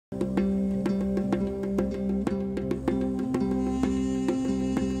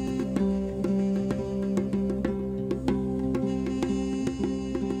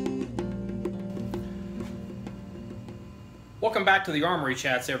Welcome back to the Armory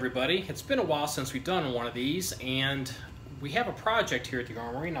Chats, everybody. It's been a while since we've done one of these, and we have a project here at the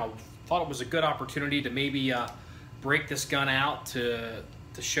Armory, and I thought it was a good opportunity to maybe break this gun out to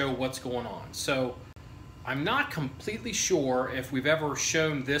show what's going on. So I'm not completely sure if we've ever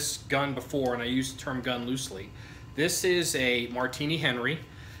shown this gun before, and I use the term gun loosely. This is a Martini Henry.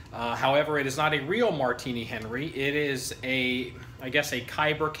 However, it is not a real Martini Henry. It is I guess a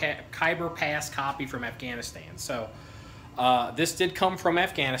Khyber Pass copy from Afghanistan. So this did come from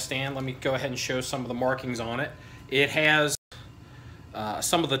Afghanistan. Let me go ahead and show some of the markings on it. It has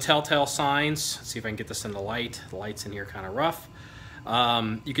some of the telltale signs. Let's see if I can get this in the light. The light's in here kind of rough.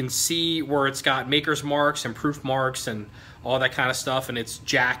 You can see where it's got maker's marks and proof marks and all that kind of stuff, and it's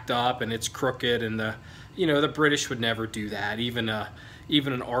jacked up and it's crooked, and the British would never do that. Even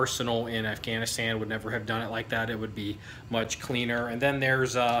an arsenal in Afghanistan would never have done it like that. It would be much cleaner. And then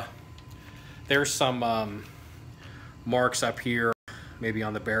there's some marks up here, maybe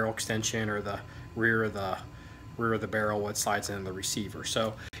on the barrel extension or the rear of the barrel, what slides in the receiver.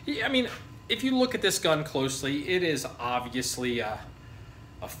 So I mean, if you look at this gun closely, it is obviously a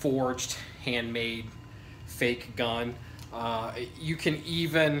forged, handmade, fake gun. You can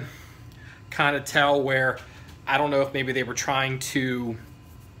even kind of tell where, I don't know if maybe they were trying to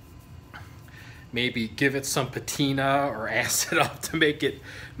maybe give it some patina or acid up to make it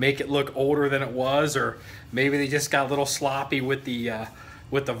look older than it was, or maybe they just got a little sloppy with the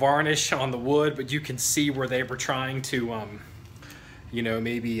varnish on the wood. But you can see where they were trying to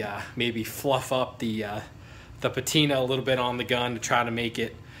maybe fluff up the patina a little bit on the gun to try to make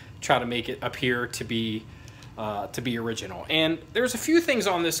it appear to be original. And there's a few things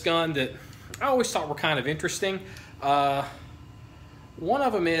on this gun that I always thought were kind of interesting. One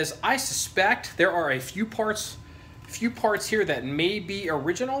of them is, I suspect there are a few parts here that may be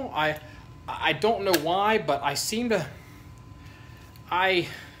original. I don't know why, but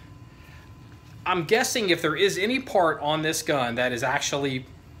I'm guessing if there is any part on this gun that is actually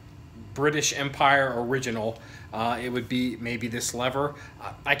British Empire original, it would be maybe this lever.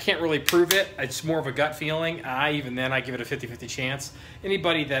 I can't really prove it. It's more of a gut feeling. Even then, I give it a 50-50 chance.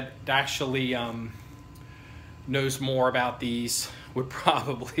 Anybody that actually knows more about these would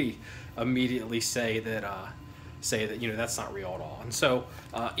probably immediately say that that's not real at all. And so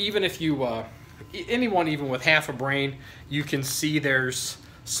even if anyone even with half a brain, you can see there's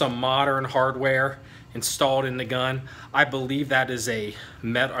some modern hardware installed in the gun. I believe that is a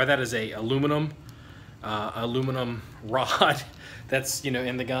aluminum rod that's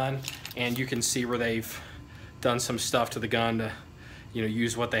in the gun, and you can see where they've done some stuff to the gun to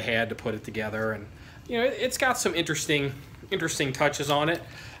use what they had to put it together. And it's got some interesting touches on it.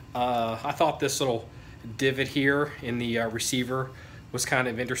 I thought this little divot here in the receiver was kind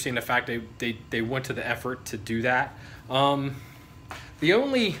of interesting. The fact they went to the effort to do that. The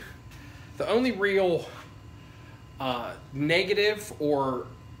only real negative or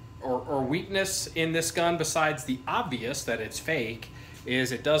weakness in this gun, besides the obvious that it's fake,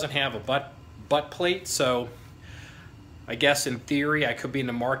 is it doesn't have a butt plate. So I guess in theory I could be in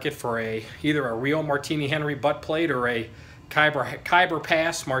the market for either a real Martini Henry butt plate or a Khyber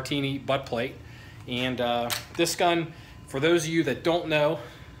Pass Martini butt plate. And this gun, for those of you that don't know,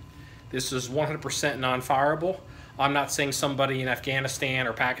 this is 100% non-fireable. I'm not saying somebody in Afghanistan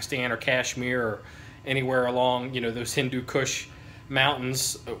or Pakistan or Kashmir or anywhere along those Hindu Kush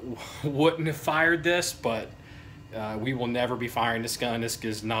mountains wouldn't have fired this, but we will never be firing this gun. This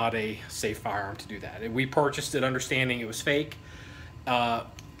is not a safe firearm to do that. We purchased it understanding it was fake,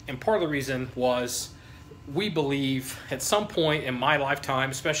 and part of the reason was we believe at some point in my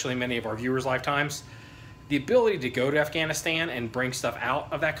lifetime, especially many of our viewers' lifetimes, the ability to go to Afghanistan and bring stuff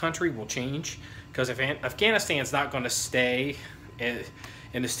out of that country will change. Because if Afghanistan's not going to stay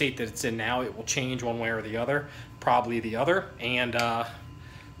in the state that it's in now, it will change one way or the other, probably the other. And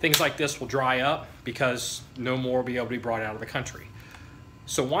things like this will dry up because no more will be able to be brought out of the country.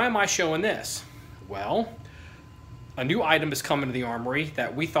 So why am I showing this? Well, a new item is coming to the Armory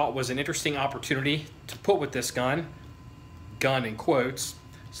that we thought was an interesting opportunity to put with this gun in quotes.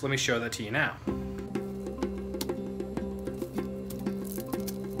 So let me show that to you now.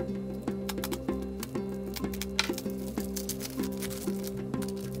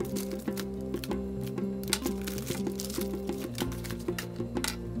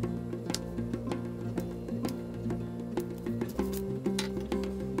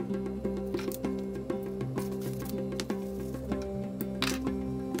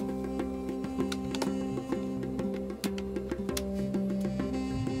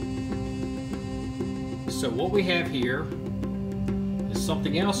 So what we have here is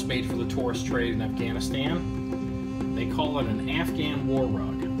something else made for the tourist trade in Afghanistan. They call it an Afghan War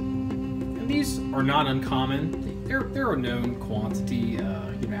Rug. And these are not uncommon. They're a known quantity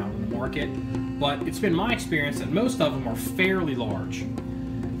out in the market, but it's been my experience that most of them are fairly large.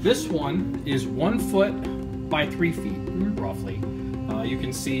 This one is 1 foot by 3 feet, roughly. You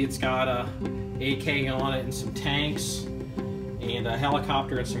can see it's got a AK on it and some tanks and a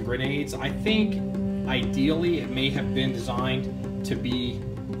helicopter and some grenades. I think ideally it may have been designed to be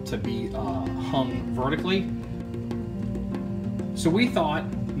hung vertically. So we thought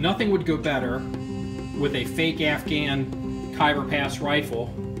nothing would go better with a fake Afghan Khyber Pass rifle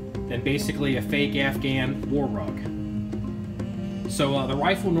than basically a fake Afghan war rug. So the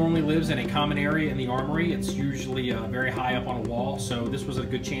rifle normally lives in a common area in the armory. It's usually very high up on a wall, so this was a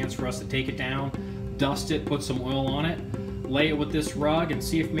good chance for us to take it down, dust it, put some oil on it, lay it with this rug, and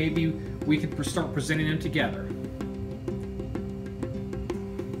see if maybe we could start presenting them together.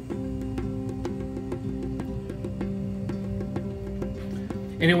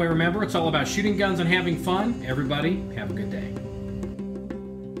 Anyway, remember, it's all about shooting guns and having fun. Everybody, have a good day.